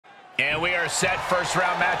And we are set. First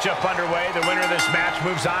round matchup underway. The winner of this match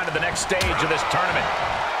moves on to the next stage of this tournament.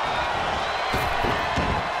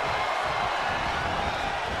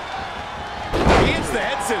 He hits the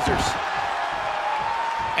head scissors.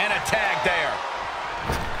 And a tag there.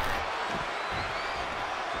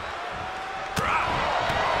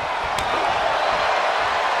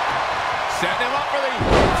 Setting him up for the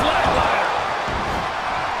flatliner.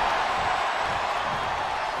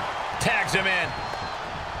 Tags him in.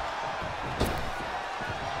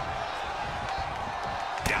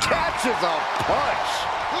 Catches a punch.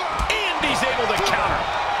 And he's able to counter.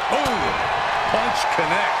 Ooh, punch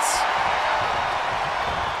connects.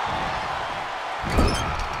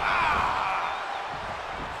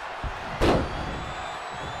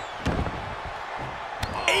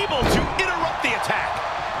 Able to interrupt the attack.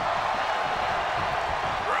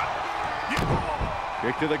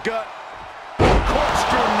 Kick to the gut.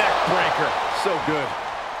 Corkscrew neck breaker. So good.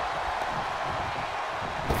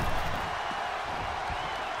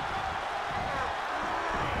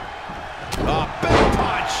 Big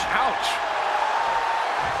punch. Ouch.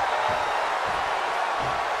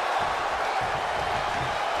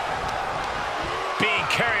 Being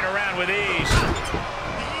carried around with ease.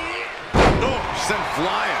 Oh, sent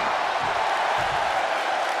flying.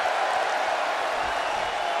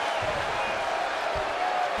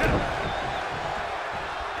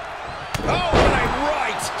 Oh, and a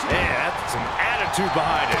right. Yeah, that's some attitude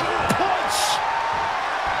behind it. Punch.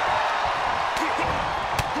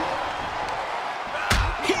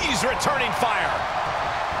 He's returning fire.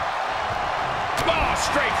 Oh,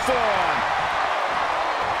 straight forearm.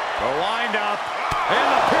 The wind up. And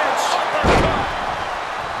the pitch. Uppercut.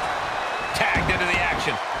 Tagged into the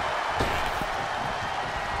action.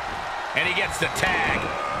 And he gets the tag.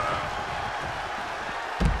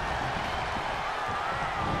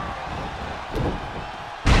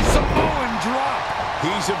 Samoan drop.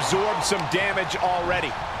 He's absorbed some damage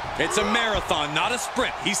already. It's a marathon, not a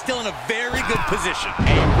sprint. He's still in a very good position. A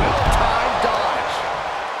well-timed dodge.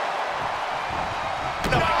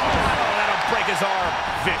 No, that'll break his arm.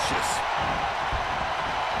 Vicious.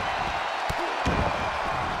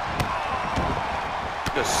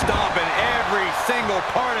 Just stomping every single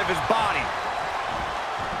part of his body.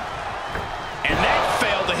 And that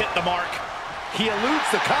failed to hit the mark. He eludes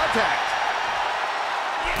the contact.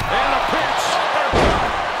 And the pitch.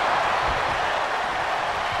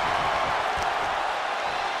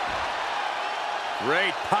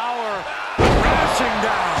 Great power. Crashing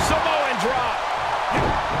down. Samoan drop.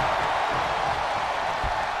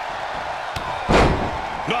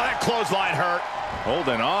 No, that clothesline hurt.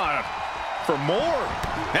 Holding on for more.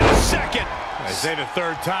 And a second. They say the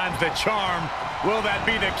third time's the charm. Will that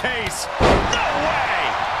be the case? No way.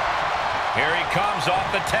 Here he comes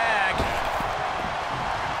off the tag.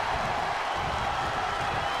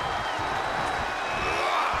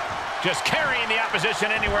 Just carrying the opposition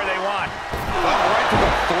anywhere they want. Oh, right to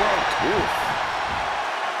the throat. Oof.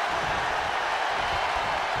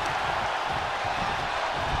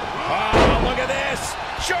 Oh, look at this.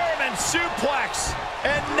 German suplex.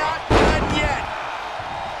 And not done yet.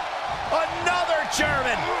 Another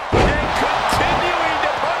German. And continuing to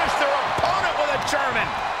punish their opponent with a German.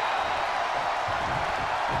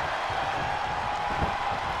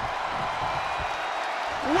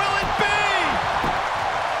 Will it be?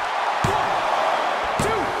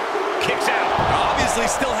 Obviously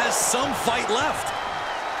still has some fight left.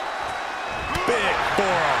 Big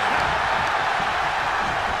forearm.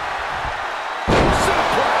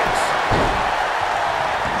 Suplex.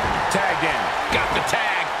 Tagged in. Got the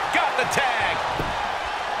tag. Got the tag.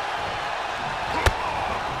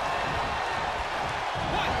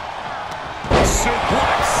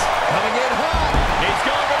 Suplex. Coming in hot. He's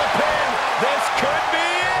going for the pin. This could be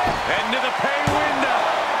it. Into the pay window.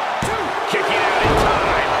 Kicking out in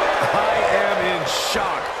time. I am in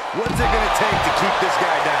shock. What's it going to take to keep this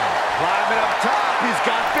guy down? Climbing up top. He's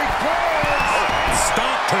got big plans.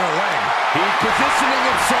 Stomp to the leg. He's positioning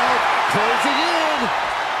himself. Closing in.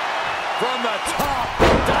 From the top.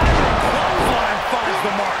 Diving clothesline finds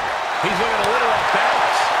the mark. He's looking a little off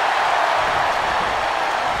balance.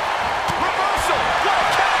 Reversal. What a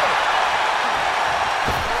counter.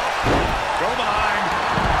 Go behind.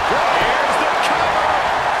 Here's the cover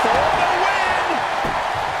for the win.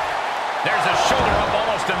 There's a shoulder up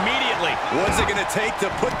almost immediately. What's it going to take to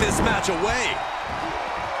put this match away?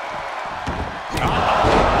 Ooh,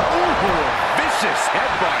 vicious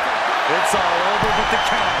headbutt. It's all over with the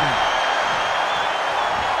counting.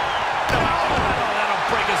 That'll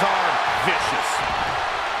break his arm. Vicious.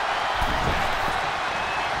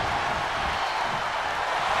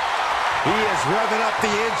 He has He's revving up the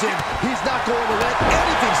engine. He's not going to let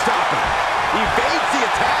anything stop him. Evades the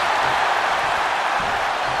attack.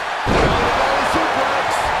 Belly suplex.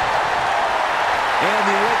 And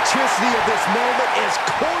the electricity of this moment is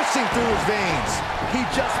coursing through his veins. He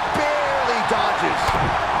just barely dodges.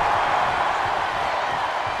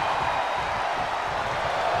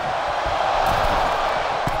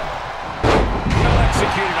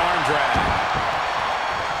 Well-executed arm drag.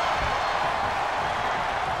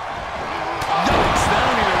 Yikes,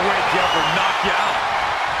 that'll either wake you up or knock you out.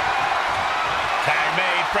 Tag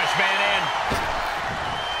made, fresh man in.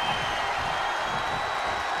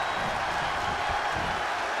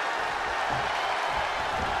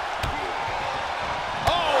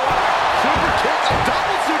 Oh, super kick, a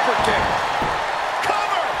double super kick.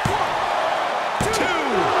 Cover. 1, 2.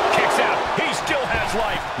 Kicks out. He still has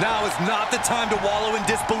life. Now is not the time to wallow in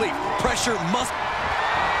disbelief. Pressure must...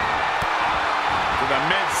 To the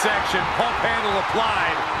midsection, pump handle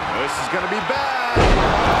applied. This is going to be bad.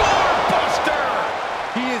 Buster.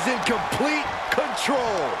 He is in complete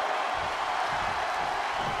control.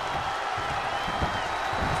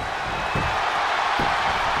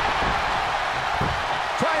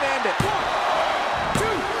 Try and end it. 1, 2.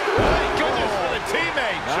 Thank goodness for the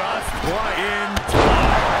teammate. Just in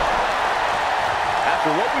time.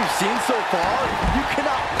 After what we've seen so far, you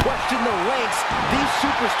cannot question the lengths these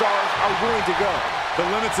superstars are willing to go. The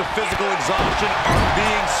limits of physical exhaustion are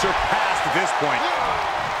being surpassed at this point.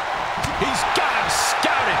 He's got him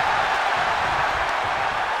scouted.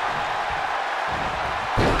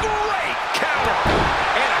 Great counter.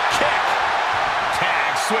 And a kick.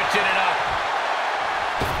 Tag switching it up.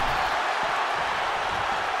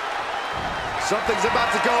 Something's about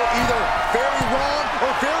to go either very wrong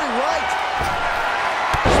or very right.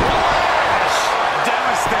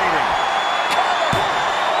 Devastating.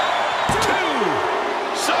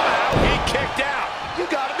 Somehow he kicked out. You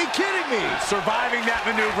gotta be kidding me. Surviving that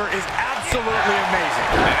maneuver is absolutely amazing.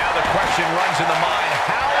 And now the question runs in the mind,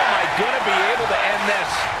 how am I going to be able to end this?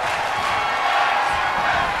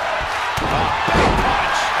 Big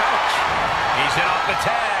punch. Ouch. He's in off the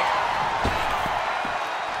tag.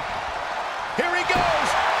 Here he goes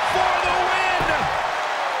for the win.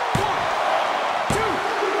 1, 2,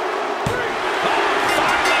 3.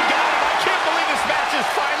 Finally got him. I can't believe this match is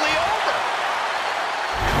finally over.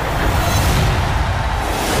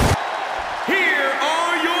 Here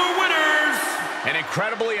are your winners. An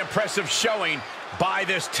incredibly impressive showing by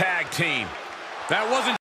this tag team. That wasn't